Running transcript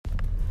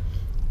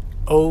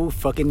Oh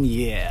fucking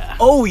yeah.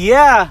 Oh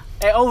yeah.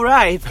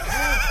 Alright.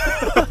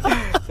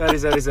 Sorry.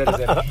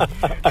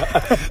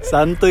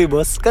 Santuy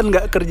bos, kan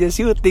gak kerja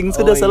syuting,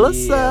 sudah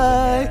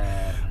selesai. Iya,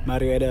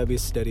 Mario ada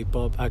habis dari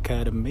Pop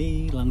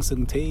Academy,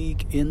 langsung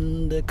take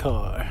in the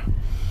car.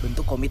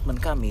 bentuk komitmen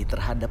kami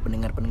terhadap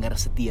pendengar-pendengar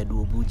setia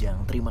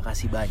Duobudjang. Terima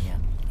kasih banyak.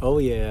 Oh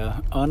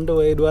yeah, on the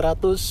way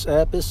 200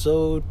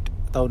 episode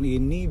tahun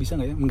ini, bisa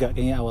gak ya? Enggak,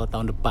 kayaknya awal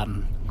tahun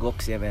depan.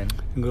 Goks ya men.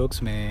 Goks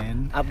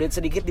man. Update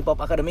sedikit di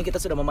Pop Academy, kita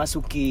sudah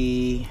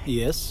memasuki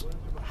Yes.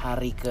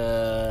 hari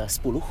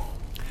ke-10.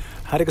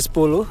 Hari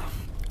ke-10.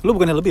 Lu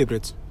bukannya lebih ya,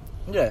 Brits?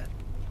 Enggak.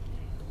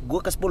 Gue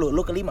ke-10,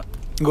 lu ke-5.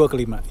 Gue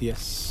ke-5,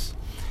 yes.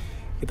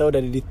 Kita udah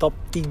di top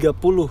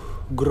 30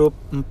 grup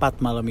 4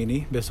 malam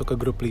ini. Besok ke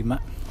grup 5.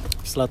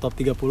 Setelah top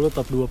 30,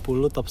 top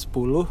 20, top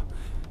 10,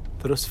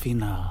 terus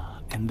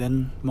final. And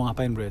then mau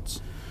ngapain, Brits?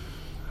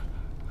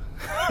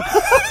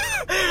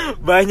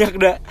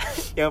 Banyak dah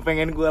yang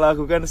pengen gue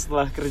lakukan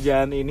setelah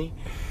kerjaan ini.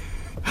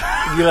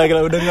 Gila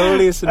udah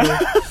ngelis nih.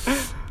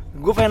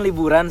 Gue pengen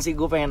liburan sih,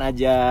 gue pengen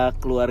ajak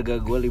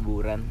keluarga gue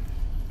liburan.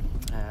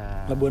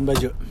 Labuan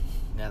Bajo.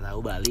 Gak tahu,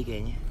 Bali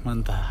kayaknya.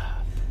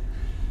 Mantap.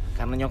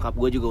 Karena nyokap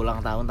gue juga ulang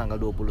tahun tanggal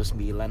 29.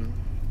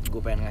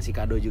 Gue pengen ngasih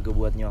kado juga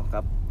buat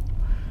nyokap.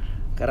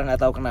 Karena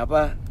gak tahu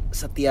kenapa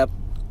setiap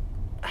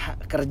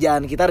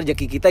kerjaan kita,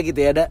 rezeki kita gitu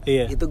ya,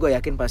 Iya. Itu gue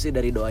yakin pasti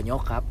dari doa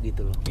nyokap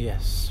gitu loh.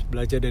 Yes,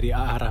 belajar dari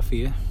A.A.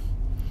 Raffi ya.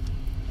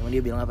 Emang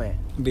dia bilang apa ya?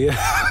 Dia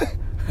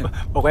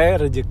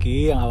pokoknya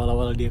rezeki yang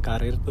awal-awal dia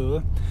karir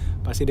tuh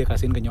pasti dia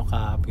kasihin ke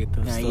nyokap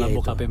gitu. Nah, setelah iya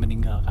bokapnya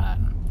meninggal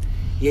kan.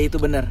 Ya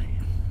itu benar.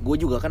 Gue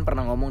juga kan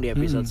pernah ngomong di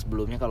episode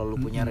sebelumnya, kalau lu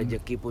punya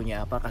rezeki,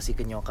 punya apa, kasih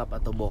ke nyokap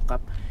atau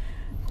bokap,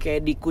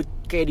 kayak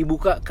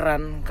dibuka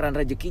keran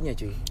rezekinya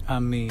cuy.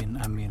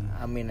 Amin.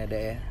 Ada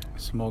ya.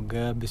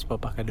 Semoga bis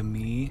Pop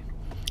Academy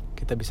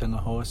kita bisa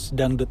nge-host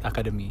Dangdut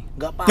Academy.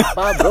 Gak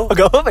apa-apa bro.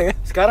 Gak apa-apa ya?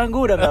 Sekarang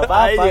gue udah gak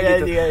apa-apa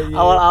gitu. Iya.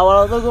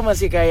 Awal-awal tuh gue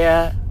masih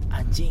kayak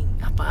anjing,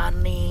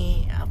 apaan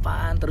nih,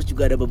 apaan. Terus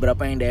juga ada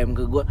beberapa yang DM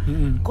ke gue,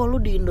 kok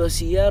lu di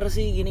Indosiar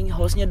sih gini,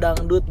 hostnya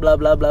dangdut bla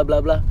bla bla bla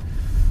bla.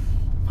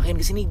 Makin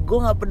kesini gue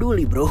nggak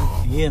peduli bro.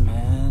 Iya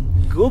man.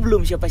 Gue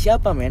belum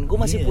siapa-siapa men. Gue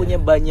masih punya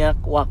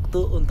banyak waktu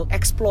untuk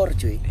explore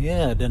cuy.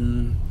 Iya,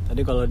 dan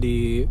tadi kalau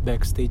di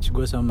backstage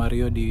gue sama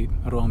Mario di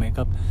ruang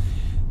makeup,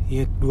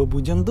 ya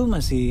Duobudjang tuh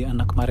masih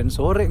anak kemarin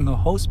sore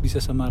nge-host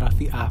bisa sama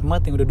Raffi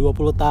Ahmad yang udah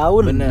 20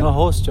 tahun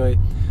nge-host coy.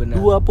 Bener.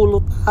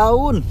 20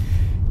 tahun.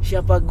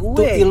 Siapa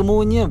gue? Tuh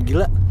ilmunya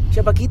gila.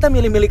 Siapa kita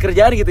milih-milih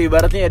kerjaan gitu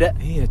ibaratnya ada.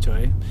 Iya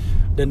coy.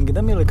 Dan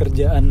kita milih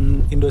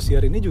kerjaan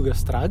Indosiar ini juga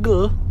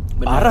struggle.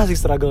 Bener. Parah sih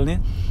struggle-nya.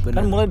 Bener.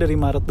 Kan mulai dari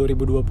Maret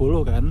 2020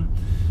 kan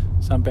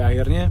sampai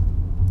akhirnya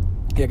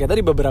ya kayak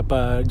tadi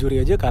beberapa juri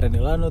aja, Karen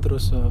Delano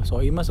terus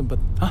Soima sempet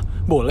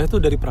boleh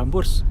tuh dari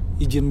Prambors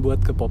izin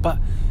buat ke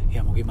Popa. Ya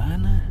mau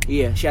gimana.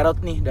 Iya,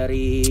 shout nih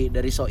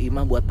dari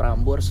Soima buat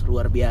Prambors,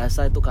 luar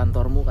biasa itu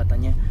kantormu,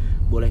 katanya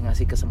boleh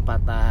ngasih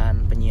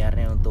kesempatan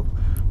penyiarnya untuk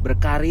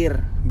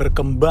berkarir,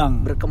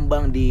 berkembang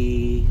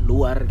di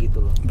luar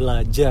gitu loh.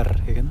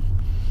 Belajar ya kan.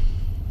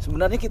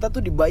 Sebenarnya kita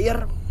tuh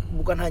dibayar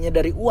bukan hanya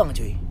dari uang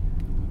cuy,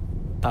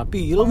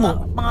 tapi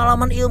ilmu.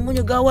 Pengalaman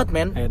ilmunya gawat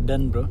men.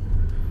 Edan bro.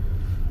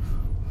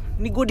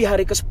 Ini gue di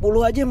hari ke-10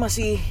 aja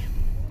masih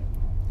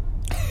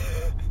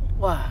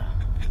wah.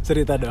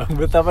 Cerita dong,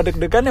 betapa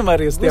deg-degannya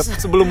Mario setiap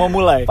sebelum mau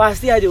mulai.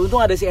 Pasti aja,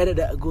 untung ada si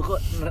Eda. Gue kok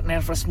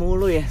nervous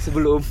mulu ya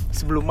sebelum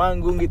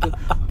manggung gitu.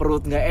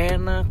 Perut gak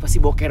enak,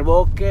 pasti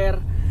boker-boker.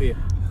 Iya.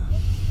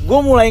 Gue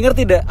mulai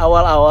ngerti dah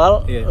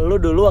awal-awal. Iya.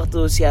 Lu dulu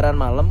waktu siaran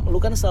malam,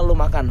 lu kan selalu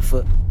makan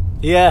pho.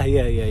 Iya.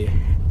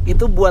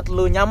 Itu buat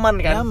lu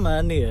nyaman kan?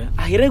 Nyaman ya.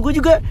 Akhirnya gue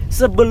juga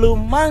sebelum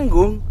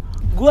manggung,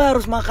 gue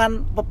harus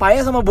makan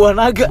pepaya sama buah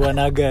naga. Buah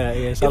naga,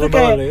 ya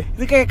selalu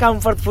itu kayak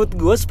comfort food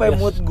gue supaya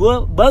mood gue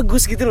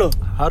bagus gitu loh.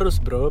 Harus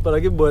bro,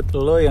 apalagi buat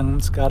lo yang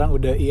sekarang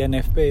udah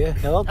INFP ya.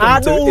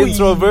 Welcome to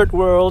introvert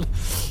world.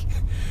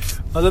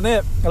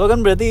 Maksudnya, lo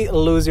kan berarti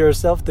lose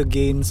yourself to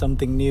gain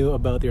something new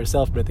about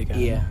yourself berarti kan?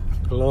 Iya.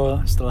 Lo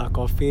setelah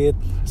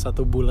COVID 1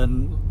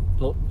 bulan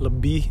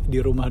lebih di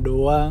rumah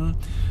doang,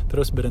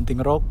 terus berhenti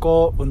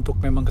ngerokok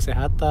untuk memang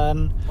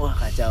kesehatan. Wah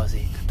kacau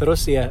sih.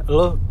 Terus ya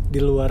lo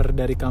di luar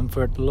dari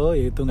comfort lo,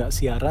 yaitu nggak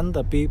siaran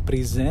tapi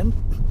present.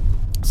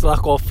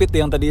 Setelah COVID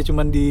yang tadinya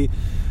cuma di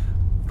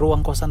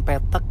ruang kosan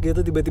petak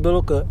gitu, tiba-tiba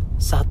lo ke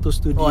satu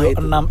studio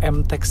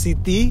 6M Tech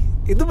City.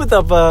 Itu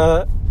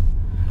betapa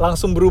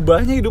langsung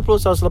berubahnya hidup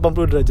lo 180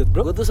 derajat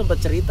bro. Gue tuh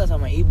sempat cerita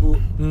sama ibu,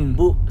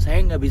 Bu,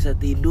 saya nggak bisa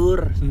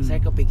tidur, saya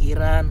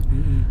kepikiran.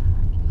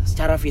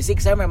 Secara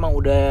fisik saya memang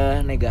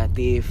udah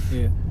negatif,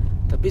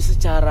 tapi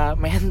secara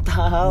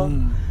mental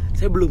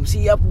saya belum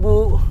siap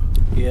Bu.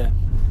 Iya.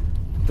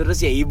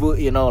 Terus ya ibu,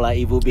 you know lah,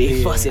 ibu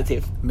being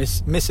positive.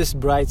 Mrs.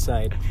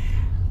 Brightside.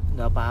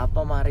 Gak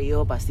apa-apa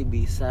Mario, pasti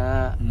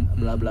bisa.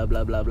 Bla bla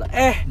bla bla bla.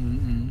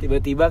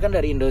 Tiba-tiba kan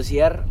dari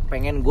Indosiar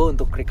pengen gue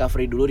untuk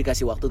recovery dulu,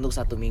 dikasih waktu untuk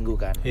 1 minggu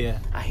kan. Iya.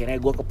 Akhirnya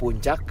gue ke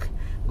puncak,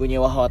 gue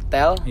nyewa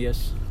hotel.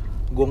 Yes.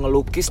 gue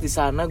ngelukis di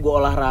sana, gue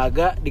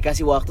olahraga,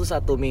 dikasih waktu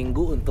 1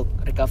 minggu untuk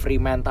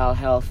recovery mental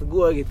health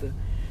gue gitu.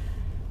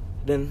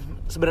 Dan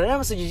sebenarnya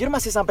sejujurnya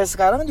masih sampai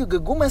sekarang juga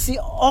gue masih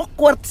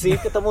awkward sih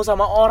ketemu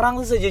sama orang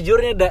tuh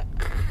sejujurnya.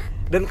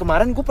 Dan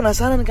kemarin gue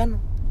penasaran kan,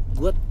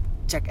 gue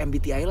cek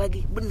MBTI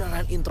lagi,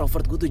 beneran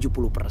introvert gue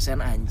 70%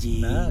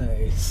 anjing.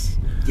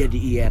 Nice.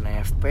 Jadi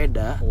INFP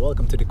dah.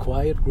 Welcome to the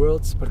quiet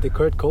world, seperti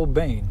Kurt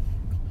Cobain.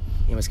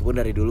 Ya meskipun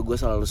dari dulu gue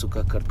selalu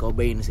suka Kurt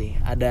Cobain sih.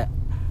 Ada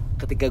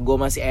ketika gue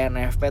masih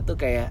INFP tuh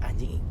kayak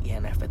anjing,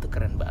 INFP tuh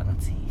keren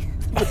banget sih.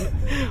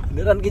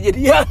 Beneran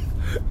kejadian.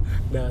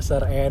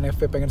 Dasar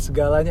INFP pengen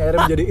segalanya,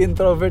 akhirnya menjadi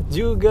introvert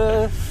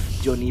juga.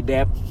 Johnny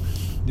Depp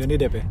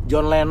Ya?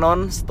 John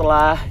Lennon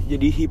setelah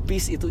jadi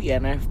hippies itu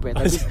INFP,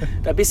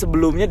 tapi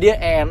sebelumnya dia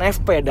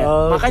ENFP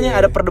dah. Makanya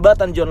ada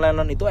perdebatan John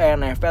Lennon itu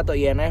ENFP atau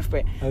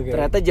INFP.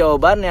 Ternyata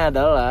jawabannya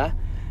adalah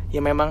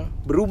ya memang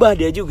berubah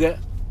dia juga.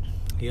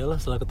 Iyalah,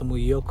 setelah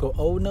ketemu Yoko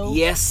Ono.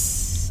 Yes,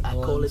 I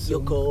call it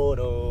Yoko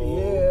Ono.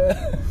 Yeah.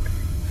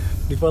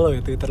 Di follow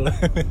ya Twitter lo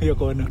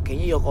Yoko Ono.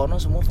 Kayaknya Yoko Ono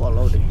semua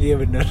follow deh. Iya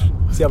benar.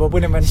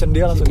 Siapapun yang mention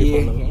dia langsung di follow.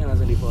 Iya, kayaknya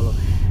langsung di follow.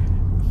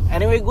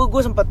 Anyway,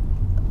 gue sempat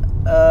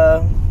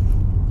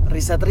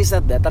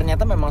riset dah.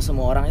 Ternyata memang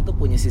semua orang itu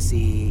punya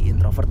sisi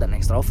introvert dan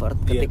extrovert.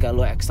 Ketika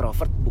lu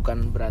extrovert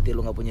bukan berarti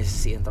lu nggak punya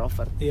sisi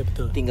introvert. Iya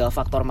betul. Tinggal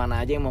faktor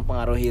mana aja yang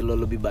mempengaruhi lu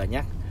lebih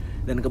banyak.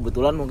 Dan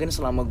kebetulan mungkin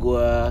selama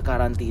gue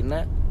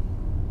karantina,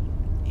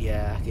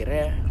 ya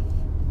akhirnya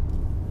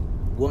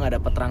gue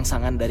nggak dapet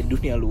rangsangan dari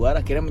dunia luar.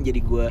 Akhirnya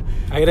menjadi gue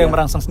yang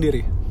merangsang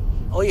sendiri.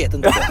 Oh iya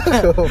tentu.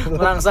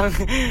 Merangsang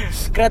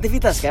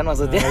kreativitas kan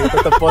maksudnya.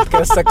 Tetap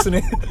podcast seks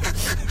nih.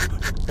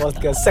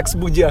 Podcast seks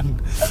bujang.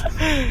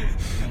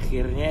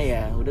 Akhirnya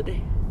ya udah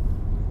deh,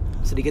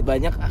 sedikit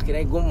banyak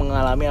akhirnya gue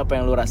mengalami apa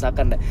yang lu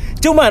rasakan dah.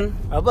 Cuman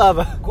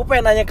apa gue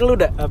pengen nanya ke lu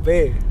dah.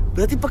 Apa?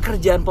 Berarti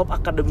pekerjaan Pop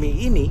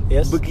Academy ini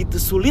begitu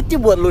sulitnya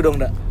buat lu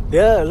dong dah.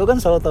 Ya lu kan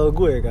selalu tahu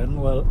gue kan,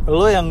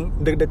 lu yang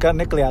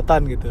deg-degannya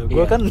kelihatan gitu.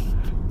 Gue kan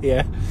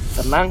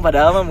tenang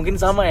padahal mah mungkin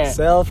sama ya.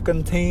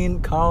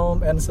 Self-contained,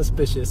 calm and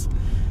suspicious.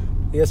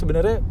 Ya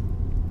sebenarnya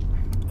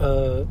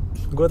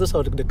gue tuh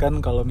selalu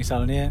deg-degan kalau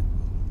misalnya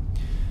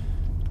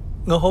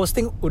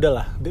nge-hosting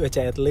udahlah,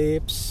 baca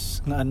adlibs,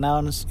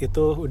 nge-announce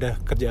itu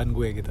udah kerjaan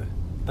gue gitu.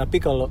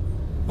 Tapi kalau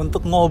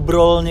untuk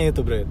ngobrolnya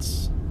itu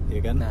Brits, ya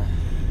kan? Nah.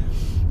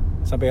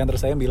 Sampai yang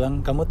tersayang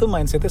bilang, kamu tuh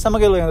mindsetnya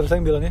sama kayak lo yang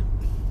tersayang bilangnya.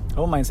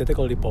 Kamu mindsetnya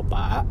kalau di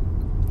Popa,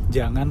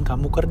 jangan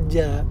kamu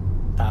kerja,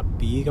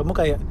 tapi kamu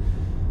kayak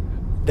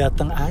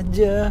datang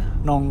aja,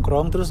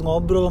 nongkrong terus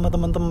ngobrol sama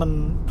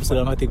teman-teman. Terus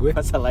dalam hati gue,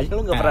 masalahnya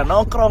lu nggak pernah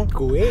nongkrong.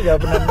 Gue nggak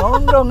pernah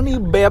nongkrong nih,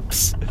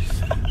 babes.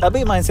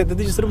 Tapi mindset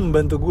itu justru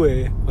membantu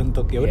gue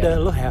untuk ya udah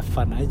lo have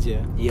fun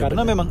aja.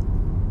 Karena memang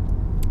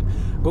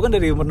gue kan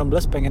dari umur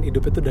 16 pengen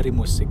hidup itu dari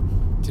musik.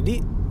 Jadi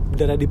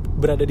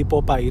berada di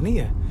Popa ini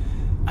ya,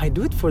 I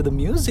do it for the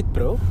music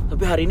bro.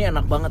 Tapi hari ini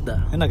enak banget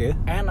dah. Enak ya?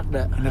 Enak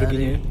dah.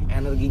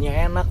 Energinya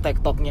enak,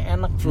 tektoknya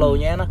enak,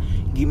 flownya enak,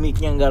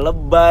 gimmicknya nggak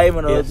lebay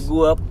menurut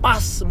gue,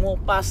 pas, semua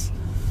pas.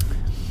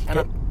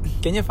 Enak.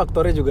 Kayaknya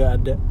faktornya juga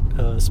ada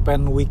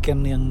spend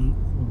weekend yang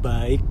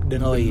baik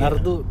dan benar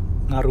tuh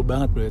ngaruh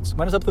banget bro.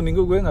 Kemarin Sabtu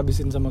Minggu gue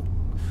ngabisin sama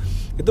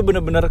itu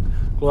bener-bener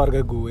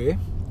keluarga gue,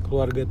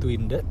 keluarga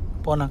Twinda,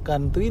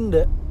 ponakan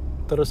Twinda,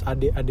 terus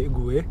adik-adik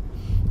gue.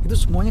 Itu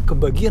semuanya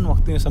kebagian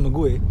waktunya sama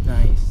gue.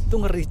 Nice.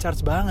 Itu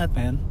nge-recharge banget,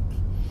 man.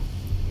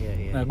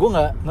 Nah, gue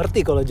nggak ngerti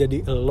kalau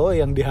jadi lo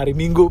yang di hari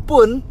Minggu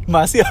pun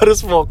masih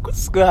harus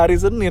fokus ke hari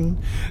Senin.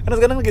 Karena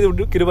sekarang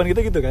kehidupan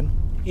kita gitu kan.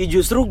 Ya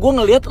justru gue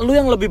ngelihat lo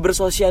yang lebih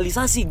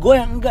bersosialisasi, gue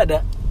yang enggak ada.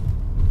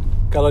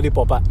 Kalau di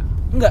Popa?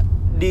 Enggak,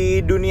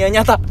 di dunia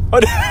nyata.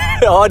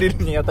 Di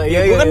dunia nyata.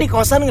 Iya, gue kan di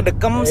kosan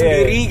ngedekem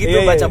sendiri gitu,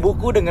 baca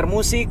buku, denger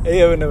musik,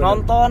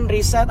 nonton,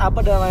 riset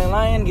apa dan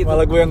lain-lain gitu.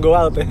 Malah gue yang go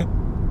out ya.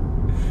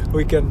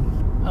 Weekend.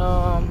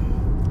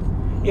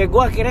 Ya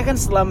gue akhirnya kan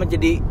setelah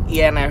menjadi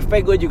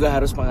INFP gue juga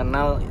harus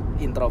mengenal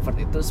introvert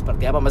itu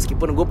seperti apa,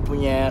 meskipun gue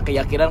punya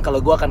keyakinan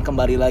kalau gue akan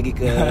kembali lagi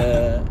ke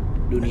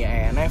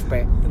dunia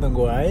INFP.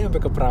 Tunggu aja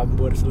sampai ke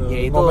Prambors lo.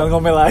 Ya,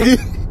 ngomel-ngomel lagi.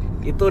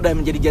 Itu udah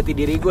menjadi jati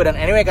diri gue. Dan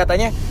anyway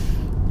katanya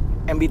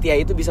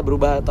MBTI itu bisa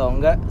berubah atau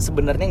enggak?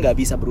 Sebenarnya nggak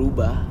bisa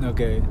berubah.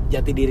 Oke.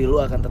 Jati diri lu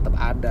akan tetap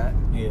ada.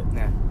 Iya.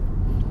 Nah,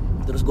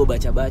 terus gue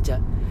baca-baca,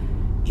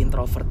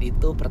 introvert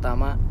itu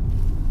pertama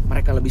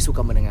mereka lebih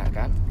suka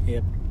mendengarkan.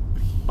 Yep.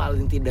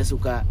 Paling tidak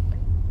suka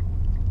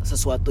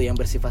sesuatu yang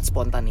bersifat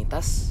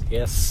spontanitas.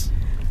 Yes.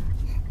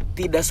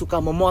 Tidak suka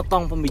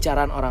memotong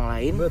pembicaraan orang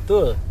lain.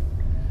 Betul.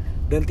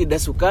 Dan tidak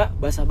suka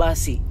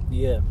basa-basi.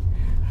 Iya.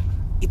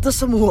 Itu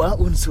semua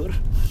unsur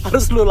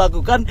harus lu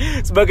lakukan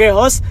sebagai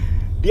host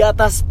di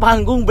atas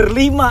panggung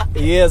berlima.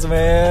 Yes,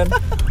 man.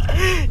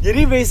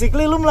 Jadi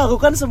basically lu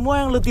melakukan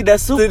semua yang lu tidak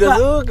suka. Tidak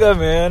suka,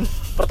 man.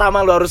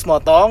 Pertama lu harus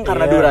motong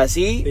karena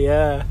durasi.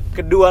 Iya.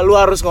 Kedua lu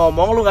harus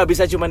ngomong, lu nggak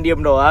bisa cuma diem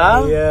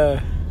doang.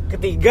 Iya.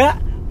 Ketiga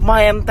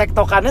main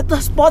tektokannya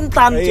tuh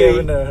spontan, cuy. Iya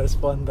bener,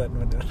 spontan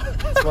bener.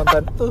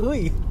 Spontan.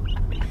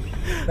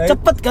 Nah,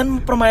 cepet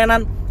kan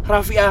permainan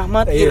Raffi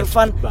Ahmad,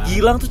 Irfan,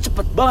 Gilang tuh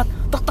cepet banget.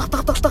 Tek tek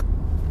tek tek tek.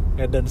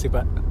 Edan sih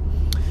Pak.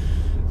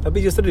 Tapi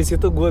justru di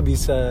situ gue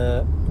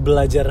bisa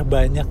belajar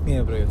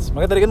banyaknya bro.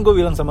 Makanya tadi kan gue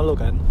bilang sama lo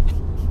kan,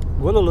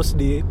 gue lulus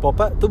di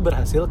Popa tuh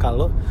berhasil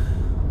kalau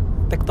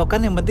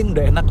tektokan yang penting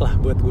udah enak lah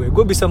buat gue.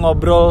 Gue bisa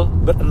ngobrol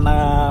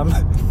berenam,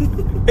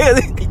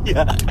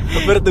 iya,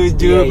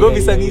 bertujuh. Gue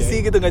bisa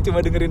ngisi gitu, nggak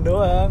cuma dengerin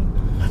doang.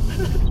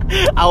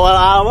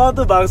 Awal-awal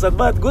tuh bangsat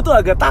banget. Gue tuh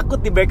agak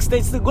takut di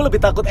backstage tuh. Gue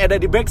lebih takut Eda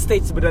di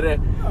backstage sebenarnya.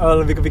 Oh,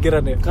 lebih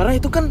kepikiran ya? Karena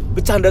itu kan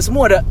bercanda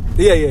semua ada.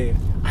 Iya.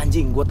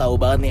 Anjing, gue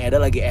tahu banget nih Eda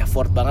lagi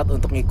effort banget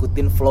untuk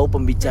ngikutin flow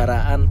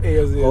pembicaraan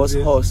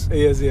host-host.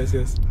 Iya.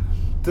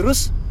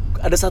 Terus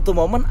ada satu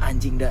momen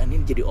anjing dah,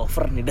 ini jadi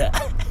over nih dah.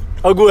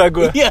 Oh gue.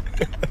 Iya.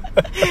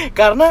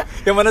 Karena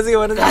yang mana sih?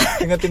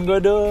 Ingetin gue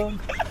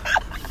dong.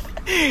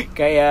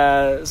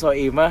 Kayak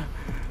Soimah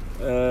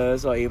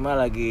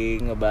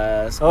lagi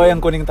ngebahas. Oh yang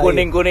kuning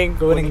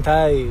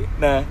tai.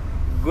 Nah,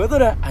 gue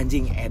tuh udah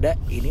anjing Eda,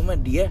 ini mah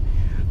dia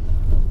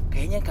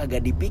kayaknya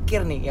kagak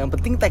dipikir nih. Yang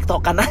penting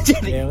tektokan aja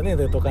nih. Yang penting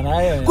tektokan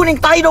aja. Kuning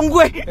tai dong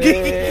gue.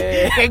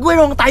 Kayak gue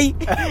dong tai.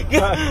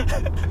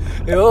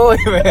 Yo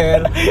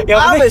man.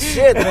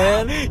 Shit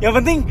man.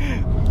 Yang penting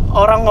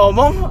orang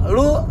ngomong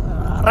lu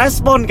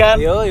respon kan.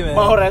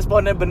 Mau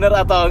responnya bener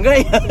atau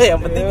enggak ya.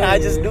 Yang penting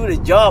I just do the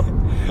job.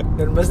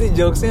 Dan pasti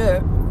jokesnya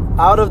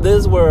out of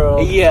this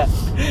world. Iya.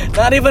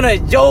 Not even a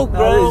joke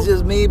bro. It's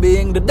just me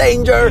being the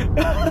danger.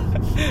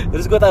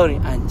 Terus gue tahu nih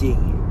anjing,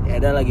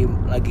 ya ada lagi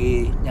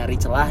nyari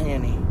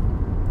celahnya nih.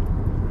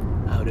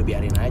 Udah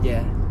biarin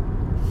aja.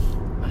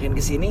 Makin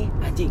kesini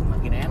anjing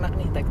makin enak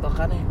nih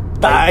tektokannya.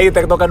 Tai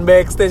tektokan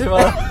backstage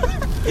malah.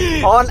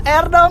 On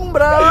air dong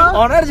bro.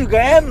 On air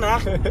juga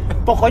enak.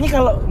 Pokoknya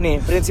kalau nih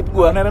prinsip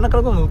gue, on air enak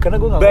kalau gue, karena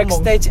gue nggak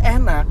backstage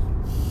enak,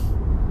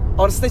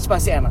 on stage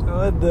pasti enak.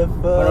 What the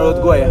fuck? Menurut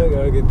gue ya.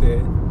 Gitu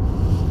ya.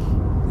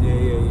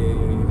 Iya.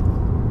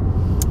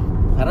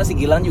 Karena si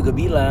Gilang juga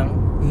bilang,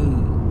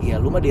 ya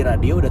lu mah di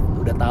radio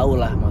udah tahu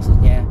lah,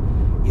 maksudnya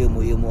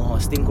ilmu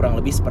hosting kurang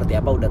lebih seperti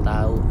apa udah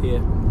tahu. Iya.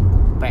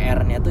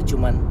 PR-nya tuh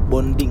cuman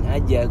bonding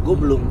aja. Gue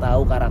belum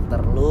tahu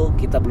karakter lu,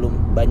 kita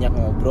belum banyak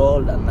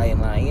ngobrol dan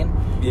lain-lain.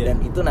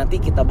 Dan itu nanti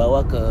kita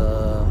bawa ke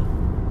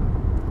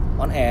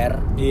on air.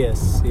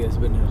 Yes,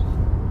 benar.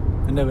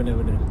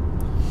 Benar.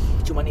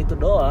 Cuman itu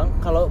doang.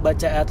 Kalau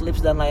baca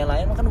adlibs dan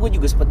lain-lain kan gue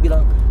juga sempat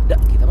bilang,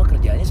 kita mah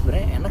kerjaannya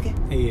sebenarnya enak ya.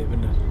 Iya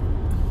benar.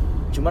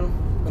 Cuman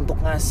untuk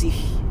ngasih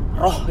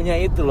rohnya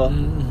itu loh,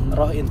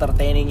 roh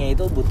entertainingnya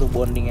itu butuh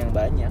bonding yang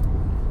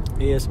banyak.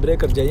 Iya, sebenarnya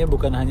kerjanya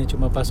bukan hanya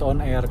cuma pas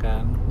on air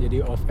kan.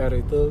 Jadi off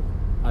air itu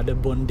ada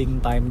bonding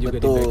time juga.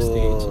 Betul. Di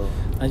backstage.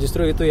 Nah,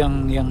 justru itu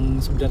yang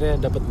sebenarnya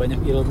dapat banyak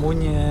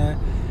ilmunya.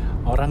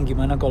 Orang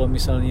gimana kalau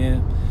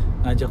misalnya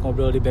ngajak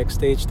ngobrol di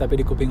backstage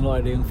tapi di kuping lo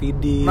ada yang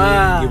feeding,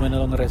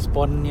 gimana lo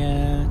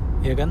ngeresponnya,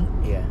 ya kan?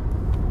 Iya.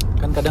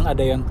 Kan kadang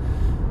ada yang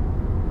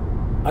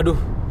aduh,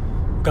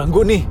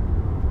 ganggu nih.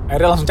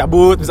 Akhirnya langsung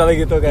cabut misalnya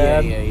gitu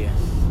kan. Iya.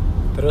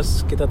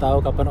 Terus kita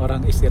tahu kapan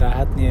orang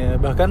istirahatnya.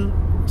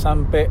 Bahkan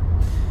sampai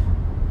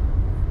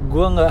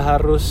gue nggak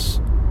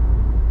harus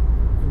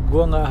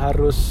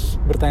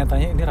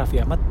bertanya-tanya ini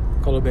Raffi Ahmad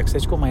kalau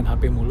backstage kok main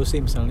HP mulu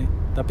sih misalnya,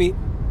 tapi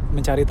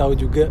mencari tahu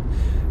juga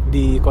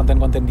di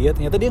konten-konten dia,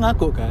 ternyata dia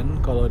ngaku kan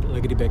kalau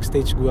lagi di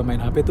backstage gue main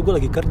HP tuh gue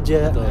lagi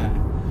kerja. Nah,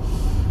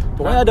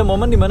 pokoknya ada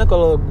momen dimana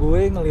kalau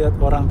gue ngelihat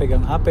orang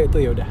pegang HP itu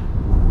ya udah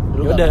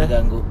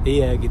ganggu.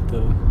 Iya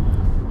gitu.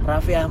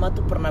 Raffi Ahmad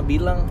tuh pernah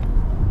bilang,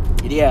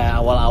 jadi ya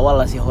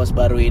awal-awal lah si host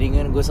baru ini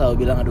kan gue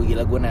selalu bilang aduh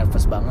gila gue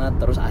nervous banget,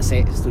 terus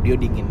AC studio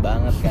dingin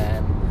banget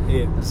kan.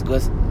 Iya. Terus gue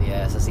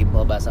ya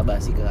sesimpel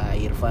basa-basi ke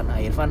Irfan,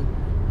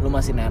 lu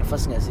masih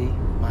nervous nggak sih?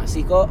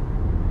 Masih kok.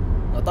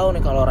 Nggak tahu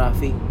nih kalau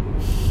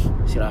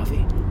si Raffi,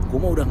 gue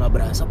mah udah nggak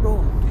berasa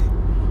bro.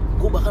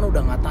 Gue bahkan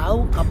udah nggak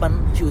tahu kapan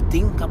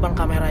syuting, kapan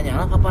kamera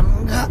nyala, kapan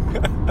enggak.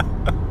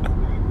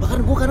 Bahkan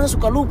gue karena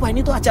suka lupa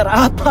ini tuh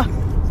acara apa.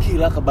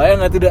 Gila,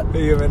 kebayang gak tuh dah?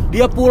 Iya men.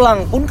 Dia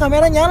pulang pun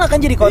kamera nyala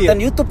kan jadi konten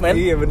YouTube men.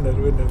 Iya benar.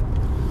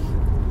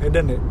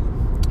 Edan ya?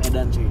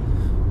 Edan cuy.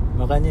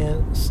 Makanya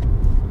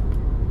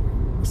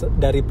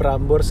dari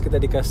Prambors kita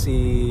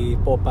dikasih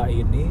Popa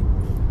ini,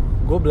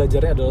 gue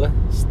belajarnya adalah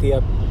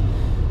setiap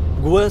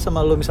gue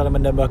sama lo misalnya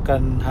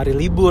mendambakan hari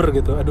libur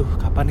gitu, aduh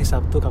kapan nih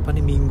Sabtu, kapan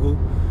nih Minggu,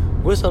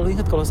 gue selalu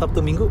ingat kalau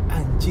Sabtu Minggu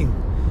anjing.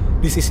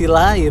 Di sisi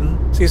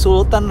lain si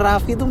Sultan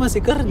Raffi tuh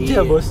masih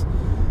kerja bos.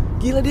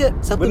 Gila dia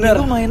Sabtu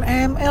Minggu main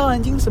ML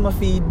anjing sama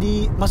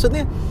Vidi.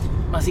 Maksudnya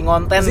masih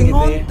ngonten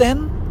ya.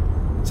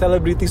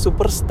 Celebrity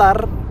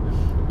superstar.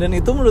 Dan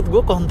itu menurut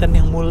gue konten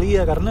yang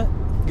mulia karena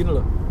gini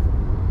loh.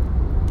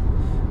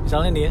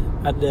 Misalnya nih ya,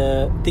 ada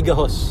 3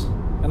 host.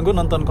 Kan gue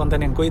nonton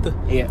konten yang itu.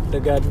 Iya. Ada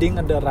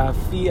Gading, ada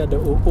Raffi, ada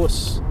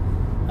Uus.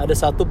 Ada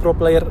 1 pro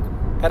player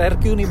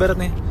RRQ nih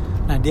ibaratnya.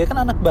 Nah dia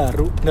kan anak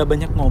baru, gak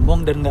banyak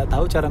ngomong dan gak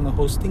tahu cara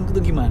nge-hosting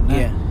itu gimana.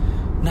 Iya.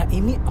 Nah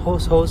ini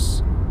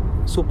host-host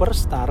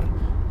superstar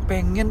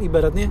pengen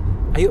ibaratnya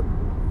ayo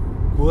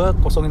gue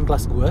kosongin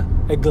gelas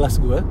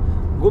gue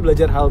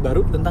belajar hal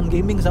baru tentang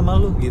gaming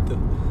sama lu gitu.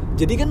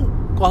 Jadi kan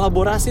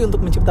kolaborasi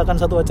untuk menciptakan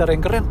satu acara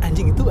yang keren,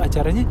 anjing itu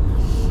acaranya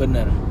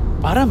bener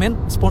Parah men,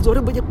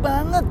 sponsornya banyak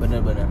banget.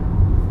 Bener-bener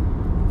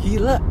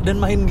gila, dan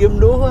main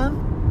game doang.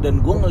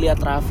 Dan gue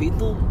ngelihat Raffi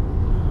tuh,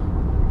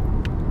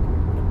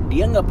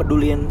 dia nggak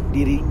pedulin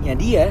dirinya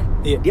dia,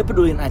 dia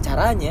pedulin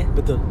acaranya.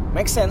 Betul.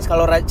 Make sense.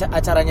 Kalau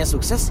acaranya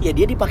sukses, ya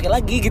dia dipakai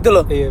lagi gitu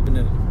loh. Iya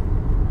benar.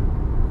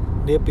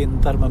 Dia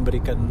pintar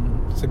memberikan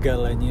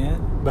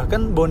segalanya.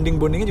 Bahkan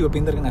bondingnya juga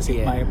pintar, kan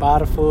ngasih my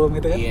parfum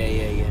gitu kan.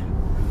 Iya.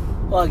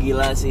 Wah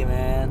gila sih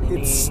men.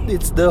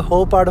 It's the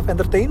whole part of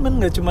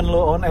entertainment, nggak cuma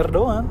lo on air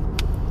doang.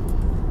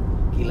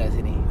 Gila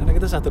sih nih. Karena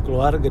kita satu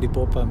keluarga di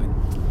Popa men.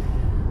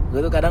 Gue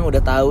tuh kadang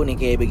udah tahu nih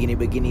kayak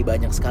begini-begini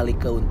banyak sekali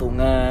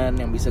keuntungan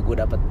yang bisa gue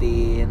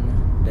dapetin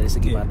dari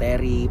segi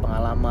materi,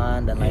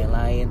 pengalaman dan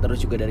lain-lain. Terus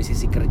juga dari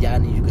sisi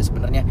kerjaan juga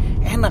sebenarnya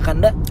enak kan,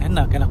 Dak?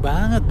 Enak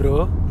banget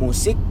bro.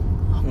 Musik,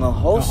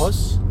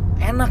 nge-host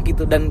enak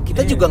gitu, dan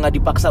kita juga nggak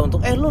dipaksa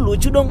untuk lu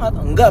lucu dong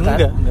atau enggak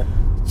kan? Enggak.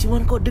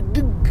 Cuman kok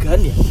deg-degan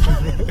ya.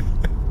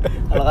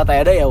 Kalau kata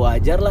Eda ya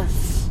wajar lah.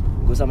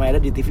 Gue sama Eda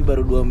di TV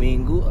baru 2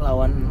 minggu,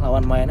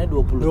 lawan mainnya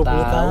 20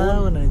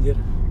 tahun anjir.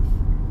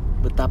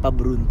 Betapa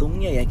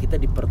beruntungnya ya kita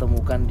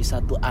dipertemukan di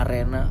satu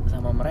arena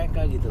sama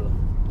mereka gitu loh.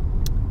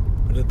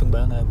 Beruntung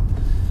banget.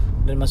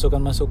 Dan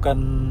masukan-masukan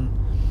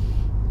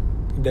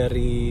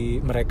dari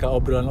mereka,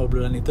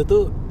 obrolan-obrolan itu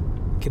tuh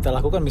kita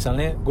lakukan.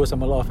 Misalnya gue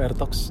sama lo off air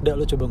talks,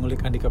 lo coba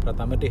ngulik Andika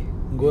Pratama deh.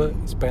 Gue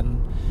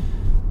spend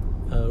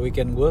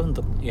weekend gue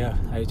untuk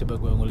ayo coba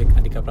gue ngulik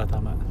Andika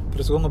Pratama.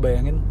 Terus gue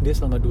ngebayangin dia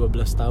selama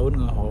 12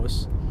 tahun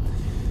nge-host.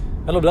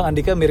 Kan lo bilang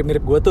Andika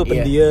mirip-mirip gue tuh,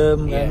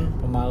 pendiam kan,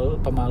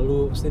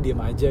 pemalu, maksudnya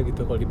diam aja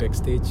gitu kalau di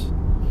backstage.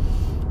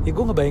 Ya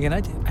gue ngebayangin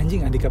aja,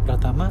 anjing Andika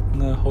Pratama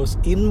nge-host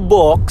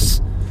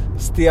Inbox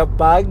setiap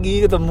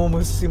pagi,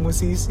 ketemu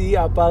musisi-musisi,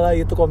 apalah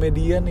itu,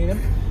 komedian ya kan.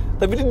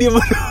 Tapi dia diam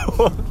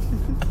doang.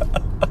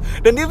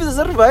 Dan dia bisa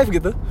survive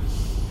gitu.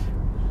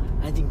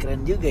 Anjing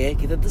keren juga ya,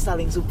 kita tuh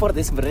saling support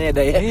ya sebenarnya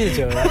ada ya.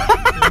 Iya coba.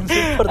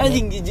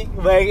 Anjing jijik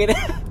bayangin.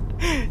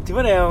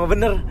 Cuman ya emang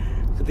bener,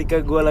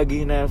 ketika gue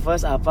lagi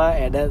nervous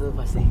Eda tuh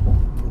pasti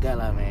enggak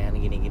lah men,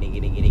 gini.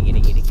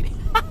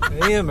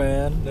 Iya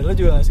men, dan lo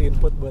juga ngasih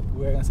input buat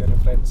gue, ngasih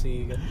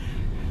referensi kan.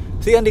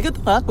 Si Andika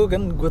tuh ngaku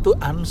kan, gue tuh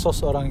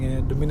ansos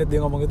orangnya. The minute dia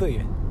ngomong itu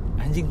ya,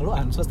 anjing lo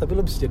ansos tapi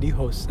lo bisa jadi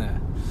host. Nah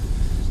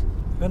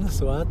kan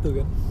sesuatu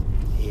kan.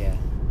 Iya.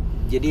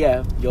 Jadi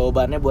ya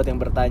jawabannya buat yang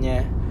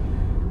bertanya,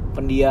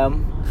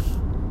 pendiam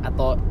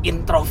atau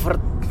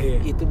introvert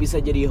itu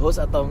bisa jadi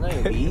host atau enggak,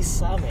 ya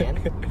bisa men.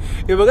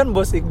 Ya bahkan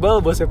bos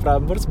Iqbal, bosnya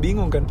Prambors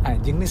bingung kan,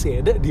 anjing nih si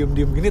Eda diem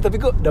gini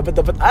tapi kok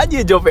dapat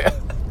aja jawabnya.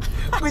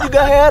 Gue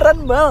juga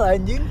heran bal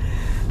anjing.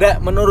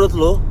 Menurut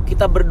lo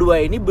kita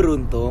berdua ini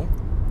beruntung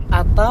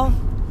atau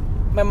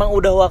memang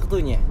udah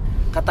waktunya?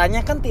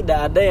 Katanya kan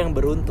tidak ada yang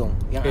beruntung,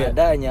 yang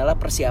ada hanyalah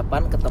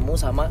persiapan ketemu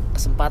sama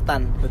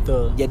kesempatan.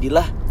 Betul.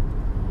 Jadilah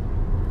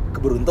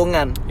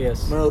keberuntungan.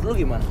 Yes. Menurut lu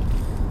gimana?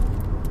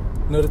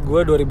 Menurut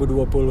gue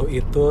 2020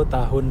 itu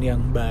tahun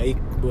yang baik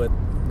buat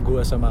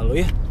gue sama lo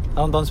ya.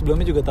 Tahun-tahun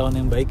sebelumnya juga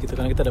tahun yang baik gitu,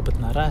 karena kita dapat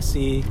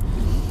narasi,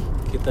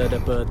 kita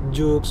dapat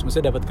jokes,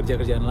 maksudnya dapat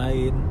kerjaan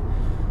lain.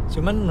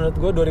 Cuman menurut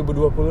gue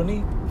 2020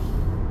 nih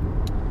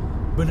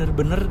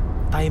bener-bener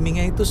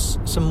timingnya itu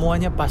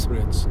semuanya pas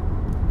bro.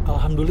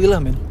 Alhamdulillah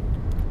men,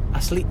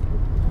 asli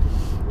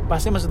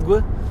pasnya. Maksud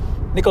gue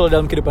ini kalau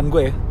dalam kehidupan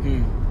gue ya,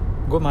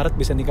 gue Maret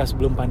bisa nikah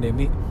sebelum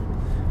pandemi.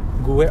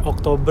 Gue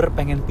Oktober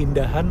pengen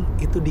pindahan,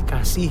 itu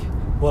dikasih,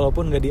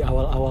 walaupun gak di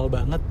awal-awal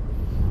banget,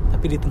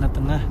 tapi di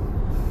tengah-tengah.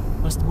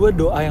 Maksud gue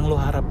doa yang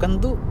lo harapkan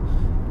tuh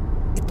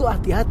itu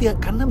hati-hati ya,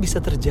 karena bisa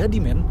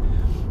terjadi men.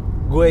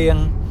 Gue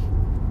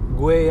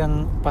yang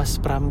pas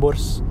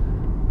Prambors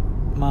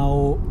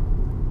mau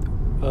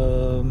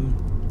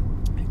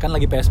kan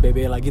lagi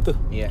PSBB lagi tuh,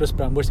 terus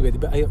Prambors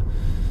tiba-tiba ayo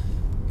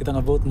kita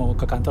nge-vote mau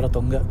ke kantor atau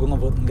enggak. Gue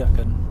nge-vote enggak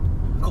kan,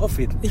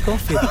 Covid.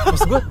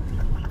 Maksud gue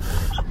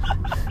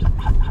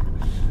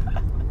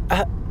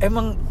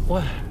emang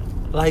wah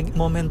lagi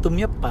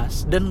momentumnya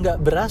pas, dan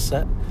nggak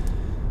berasa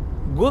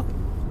gue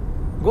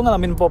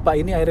ngalamin Popa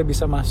ini akhirnya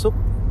bisa masuk.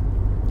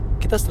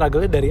 Kita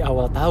struggle-nya dari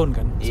awal tahun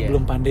kan,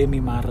 sebelum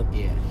pandemi Maret.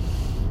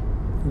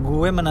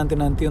 Gue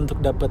menanti-nanti untuk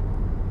dapat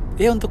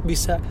untuk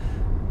bisa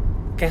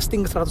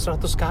casting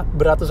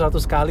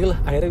beratus-ratus kali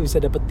lah, akhirnya bisa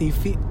dapat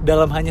TV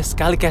dalam hanya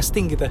sekali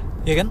casting kita,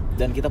 ya kan?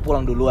 Dan kita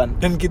pulang duluan,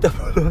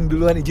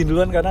 izin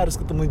duluan karena harus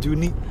ketemu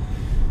Juni.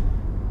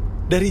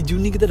 Dari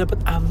Juni kita dapat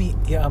AMI,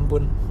 ya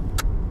ampun.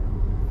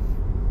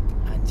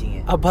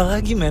 Anjing ya.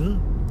 Apalagi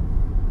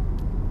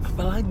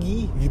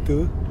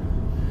gitu.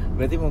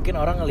 Berarti mungkin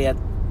orang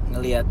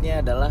ngelihatnya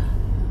adalah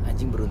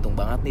anjing beruntung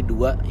banget nih,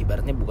 dua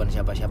ibaratnya bukan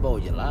siapa-siapa.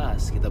 Oh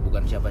jelas kita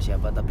bukan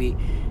siapa-siapa, tapi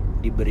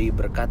diberi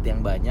berkat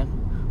yang banyak.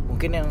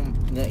 Mungkin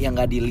yang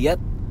nggak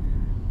dilihat,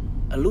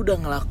 lu udah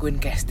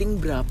ngelakuin casting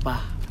berapa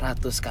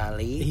ratus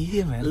kali.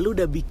 Iya men. Lu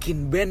udah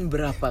bikin band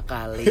berapa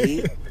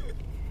kali.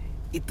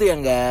 Itu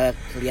yang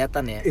nggak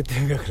kelihatan ya. Itu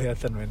yang nggak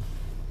kelihatan men.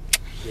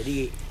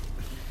 Jadi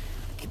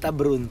kita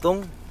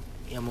beruntung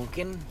ya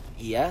mungkin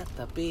iya,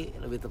 tapi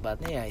lebih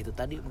tepatnya ya itu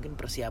tadi mungkin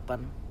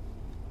persiapan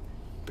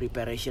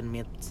preparation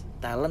meets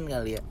talent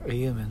kali ya.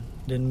 Iya man.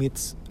 Dan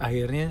meets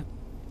akhirnya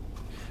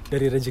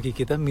dari rezeki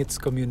kita meets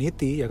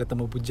community ya,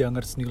 ketemu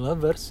bujangers new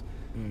lovers.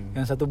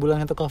 Yang 1 bulan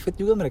itu COVID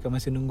juga mereka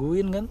masih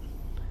nungguin kan.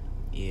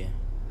 Iya.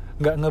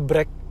 Nggak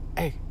nge-break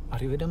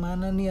Ari udah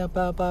mana nih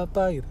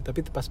apa-apa gitu. Tapi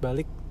pas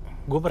balik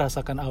gue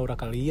merasakan aura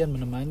kalian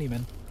menemani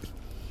man.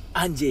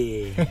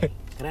 Anjir.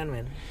 Keren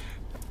men.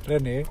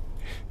 Keren ya.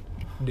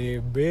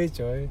 DB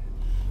coy.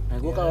 Nah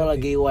gue kalau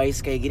lagi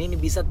wise kayak gini nih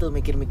bisa tuh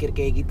mikir-mikir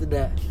kayak gitu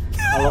dah.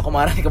 Kalau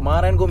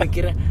kemarin gue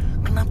mikirnya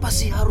kenapa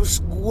sih harus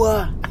gue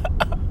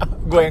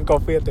yang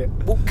COVID ya?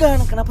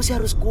 Bukan, kenapa sih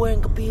harus gue yang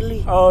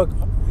kepilih? Oh,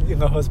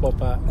 nggak host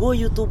papa.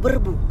 Gue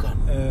YouTuber bukan.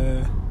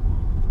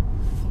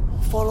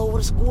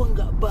 Followers gue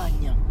nggak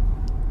banyak.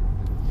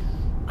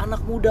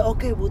 Anak muda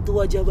oke,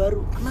 butuh wajah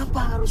baru.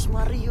 Kenapa harus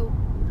Mario?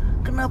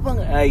 Kenapa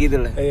nggak? Gitu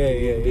lah.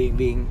 Iya.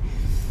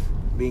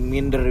 Being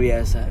minder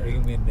biasa.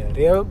 Being minder.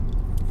 Ya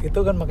itu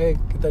kan makanya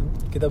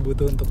kita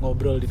butuh untuk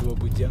ngobrol di Dua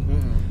Bujang.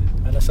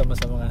 Karena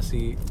sama-sama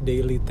ngasih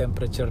daily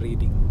temperature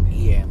reading.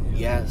 Iya.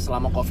 Ya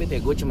selama COVID ya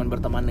gue cuman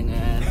berteman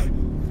dengan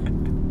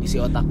isi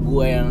otak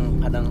gue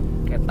yang kadang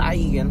kayak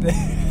tai kan.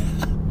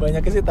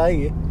 Banyaknya sih tai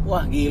ya.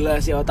 Wah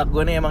gila sih otak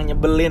gue nih emang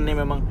nyebelin nih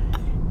memang.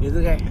 Itu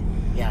kayak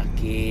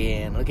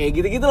yakin kayak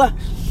gitu-gitu lah.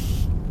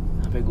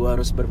 Sampai gue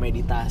harus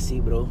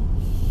bermeditasi bro.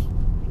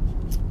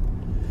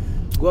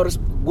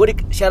 Gue di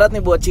syarat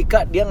nih buat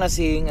Cika, dia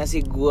ngasih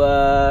gue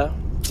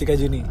Cika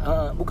Juni.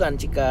 Bukan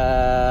Cika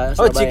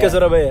Surabaya. Oh Cika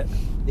Surabaya.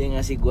 Dia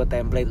ngasih gue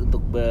template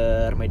untuk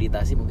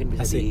bermeditasi, mungkin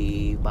bisa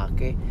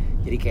dipakai.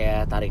 Jadi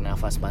kayak tarik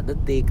nafas 4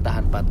 detik,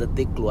 tahan 4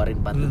 detik,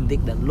 keluarin 4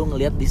 detik, dan lu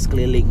ngeliat di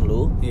sekeliling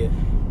lu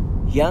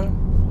yang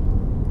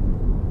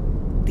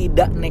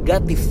tidak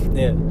negatif.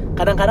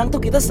 Kadang-kadang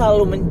tuh kita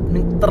selalu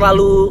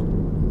terlalu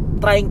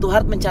trying to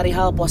hard mencari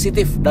hal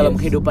positif dalam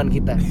kehidupan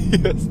kita.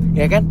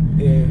 Ya kan?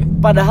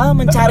 Padahal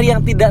mencari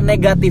yang tidak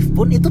negatif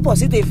pun itu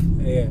positif.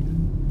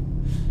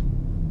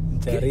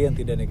 Mencari yang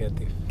tidak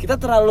negatif. Kita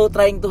terlalu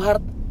trying to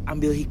hard,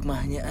 ambil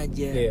hikmahnya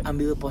aja,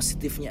 ambil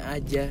positifnya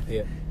aja.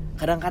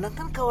 Kadang-kadang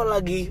kan kalau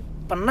lagi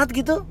penat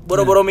gitu,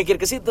 boro-boro mikir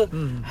ke situ.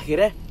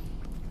 Akhirnya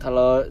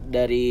kalau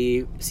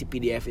dari si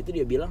PDF itu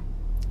dia bilang,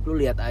 lu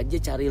lihat aja,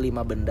 cari 5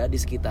 benda di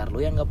sekitar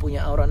lu yang nggak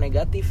punya aura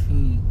negatif.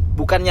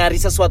 Bukan nyari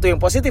sesuatu yang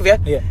positif ya,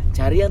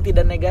 cari yang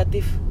tidak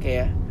negatif.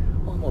 Kayak,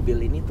 oh mobil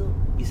ini tuh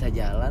bisa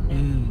jalan ya,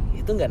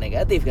 itu nggak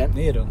negatif kan?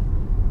 Iya dong,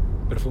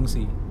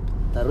 berfungsi.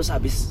 Terus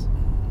habis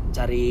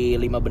cari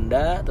 5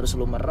 benda, terus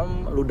lu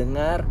merem, lu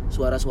dengar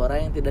suara-suara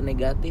yang tidak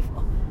negatif.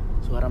 Oh,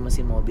 suara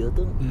mesin mobil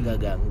tuh nggak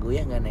ganggu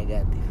ya, nggak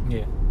negatif.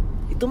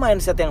 Itu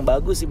mindset yang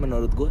bagus sih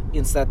menurut gue.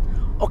 Instead,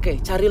 oke,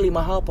 cari 5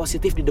 hal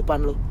positif di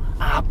depan lu.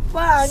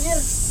 Apa anjir?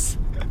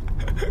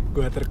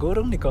 Gue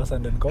terkurung di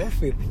kosan dan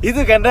COVID.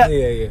 Itu kan dah.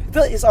 Iya.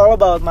 Itu is all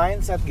about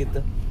mindset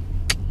gitu.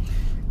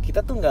 Kita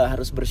tuh nggak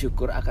harus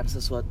bersyukur akan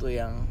sesuatu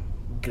yang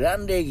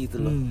grande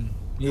gitu loh.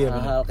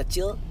 Hal-hal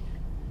kecil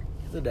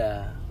itu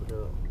udah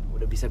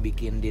bisa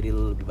bikin diri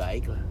lu lebih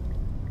baik lah.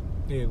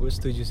 Iya, gue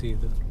setuju sih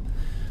itu.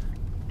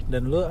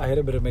 Dan lu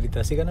akhirnya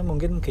bermeditasi karena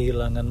mungkin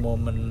kehilangan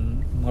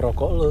momen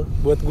ngerokok lu.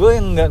 Buat gue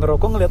yang nggak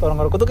ngerokok, ngeliat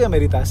orang ngerokok tuh kayak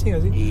meditasi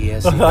nggak sih? Iya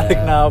sih. Lo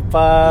tarik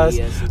napas,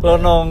 lo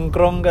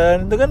nongkrong kan,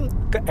 itu kan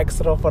ke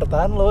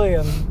extrovertan lo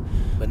yang.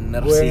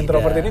 Bener gue sih. Gue yang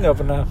introvert ini nggak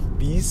pernah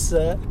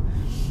bisa.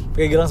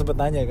 Kayak Gilang sempet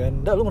nanya kan,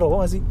 "Dah lu ngerokok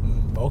nggak sih?"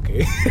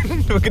 Oke.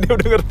 Mungkin dia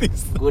udah ngerti.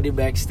 Gue di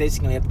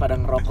backstage ngeliat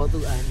pada ngerokok tuh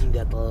anjing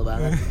gatel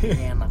banget.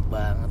 Ini enak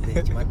banget ya,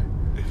 cuman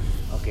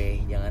oke,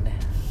 jangan deh.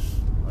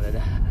 Udah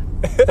dah.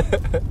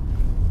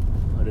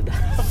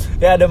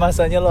 Ya ada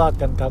masanya lo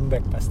akan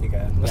comeback pasti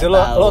kan.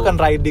 Maksudnya lo akan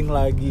riding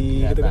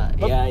lagi gitu kan.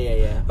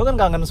 Iya. Lo kan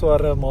kangen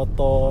suara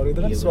motor, itu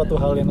kan sesuatu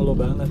hal yang lo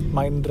banget.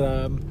 Main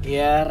drum.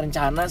 Ya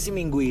rencana sih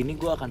minggu ini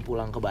gue akan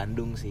pulang ke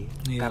Bandung sih.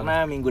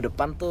 Karena minggu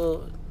depan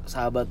tuh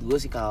sahabat gue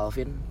si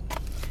Calvin,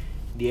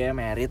 dia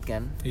married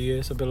kan.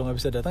 Iya, sampai lo nggak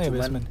bisa datang ya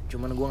basement.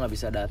 Cuman gue nggak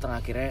bisa datang,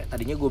 akhirnya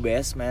tadinya gue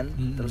basement,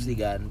 terus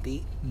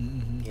diganti.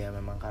 Ya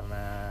memang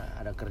karena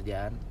ada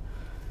kerjaan.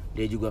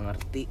 Dia juga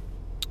ngerti.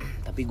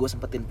 Tapi gue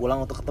sempetin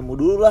pulang untuk ketemu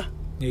dulu lah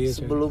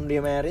sebelum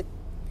dia married.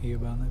 Iya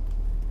banget.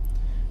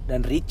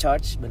 Dan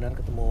recharge, benar,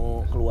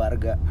 ketemu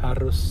keluarga.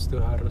 Harus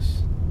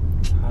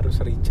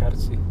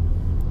recharge sih.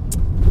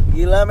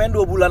 Gila men,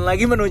 2 bulan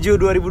lagi menuju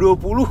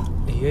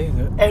 2020. Iya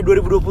enggak?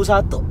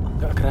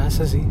 2021. Gak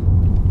kerasa sih.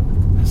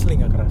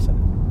 Asli gak kerasa.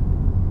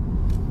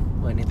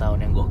 Wah ini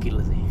tahun yang gokil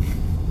sih.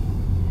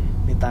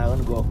 Ini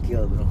tahun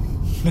gokil bro.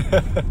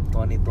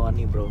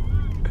 2020 bro.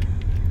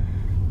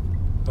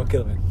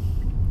 Gokil men.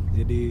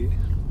 Jadi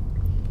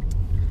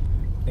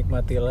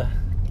nikmatilah,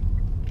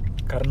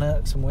 karena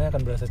semuanya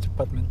akan berasa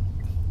cepat men.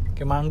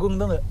 Kayak manggung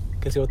tuh gak?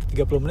 Kasih waktu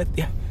 30 menit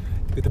ya,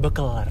 tiba-tiba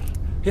kelar.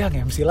 Ya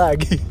nge-MC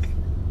lagi.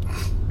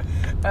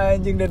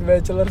 Anjing dan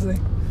bachelors nih.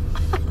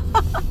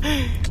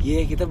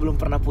 Iya, kita belum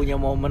pernah punya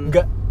momen.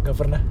 Gak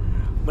pernah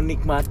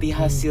menikmati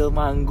hasil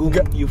manggung.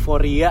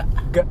 Euforia.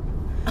 Gak.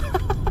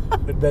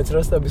 Dan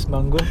bachelors habis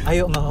manggung,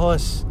 ayo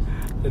nge-host.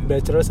 Dan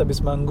bachelors habis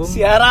manggung,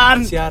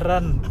 siaran.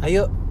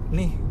 Ayo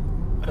nih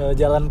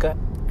jalan ke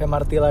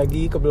MRT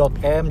lagi ke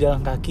Blok M, jalan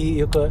kaki,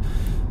 yuk ke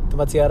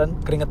tempat siaran,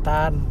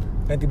 keringetan,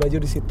 ganti baju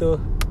di situ.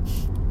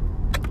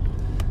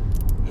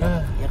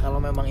 Ya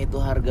kalau memang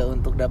itu harga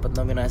untuk dapat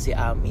nominasi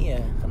AMI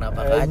ya kenapa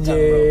kacang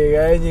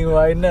bro? Anjing,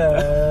 why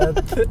not?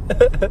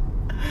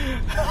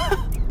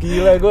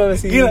 Gila, gue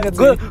masih inget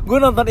sih. Gue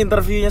nonton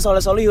interviewnya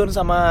Soleh Solihun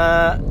sama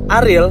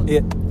Ariel.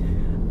 Iya.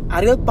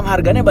 Ariel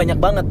penghargaannya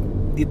banyak banget.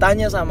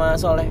 Ditanya sama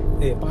Soleh,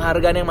 Iya.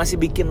 penghargaan yang masih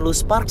bikin lu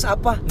sparks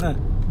apa? Nah,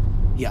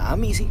 Ya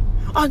AMI sih.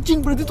 Anjing,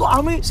 berarti tuh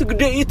AMI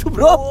segede itu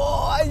bro.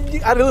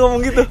 anjing, Ariel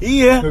ngomong gitu.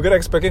 Iya. Gue kira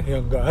expect-nya ya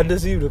nggak ada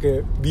sih, udah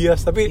kayak bias,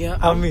 tapi Ya,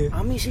 AMI.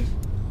 AMI sih.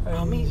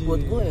 AMI Anjing.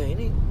 buat gue ya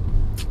ini.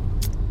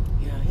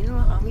 Ya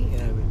inilah AMI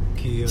ya.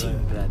 Gila. Cing,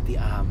 berarti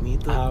AMI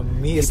tuh.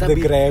 AMI is kita the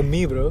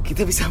Grammy, bro.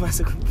 Kita bisa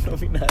masuk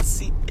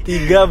nominasi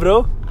 3,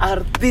 bro.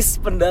 artis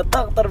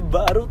pendatang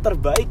terbaru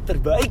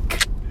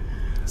terbaik.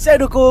 Saya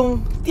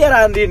dukung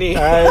Tiara Andini.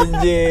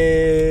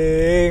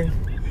 Anjing.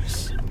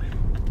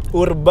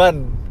 Urban.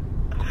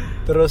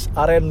 Terus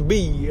R&B,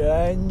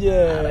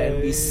 anjay.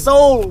 R&B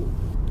Soul.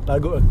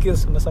 Lagu A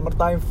Kiss sama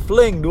Summertime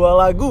Fling, 2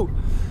 lagu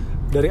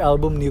dari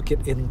album New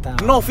Kid in Town.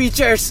 No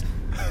features.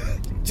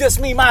 Just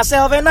me,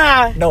 myself, and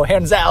I. No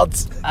hands out.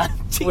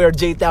 Anjing. We're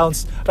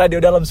J-Town's Radio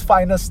Dalam's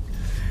finest.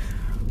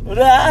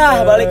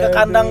 Udah, balik ke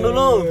kandang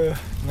dulu.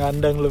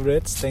 Ngandang lu,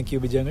 Brits. Thank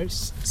you,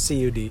 Bejangers. See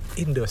you di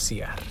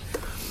Indosiar.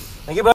 Thank you, bro.